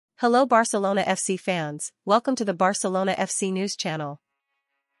Hello Barcelona FC fans, welcome to the Barcelona FC news channel.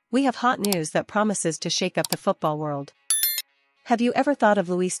 We have hot news that promises to shake up the football world. Have you ever thought of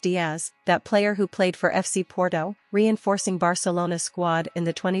Luis Díaz, that player who played for FC Porto, reinforcing Barcelona's squad in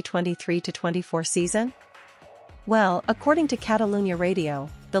the 2023-24 season? Well, according to Catalunya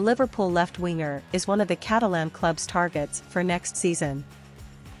Radio, the Liverpool left winger is one of the Catalan club's targets for next season.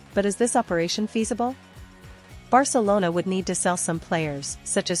 But is this operation feasible? Barcelona would need to sell some players,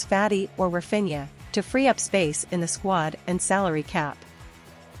 such as Fati or Rafinha, to free up space in the squad and salary cap.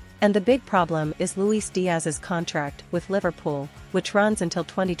 And the big problem is Luis Díaz's contract with Liverpool, which runs until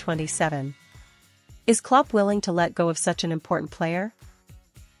 2027. Is Klopp willing to let go of such an important player?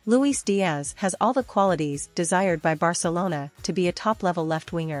 Luis Díaz has all the qualities desired by Barcelona to be a top-level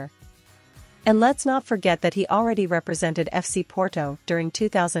left winger. And let's not forget that he already represented FC Porto during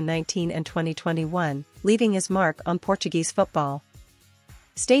 2019 and 2021, leaving his mark on Portuguese football.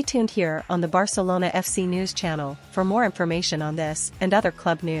 Stay tuned here on the Barcelona FC news channel for more information on this and other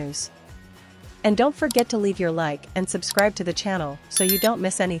club news. And don't forget to leave your like and subscribe to the channel so you don't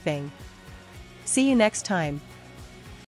miss anything. See you next time.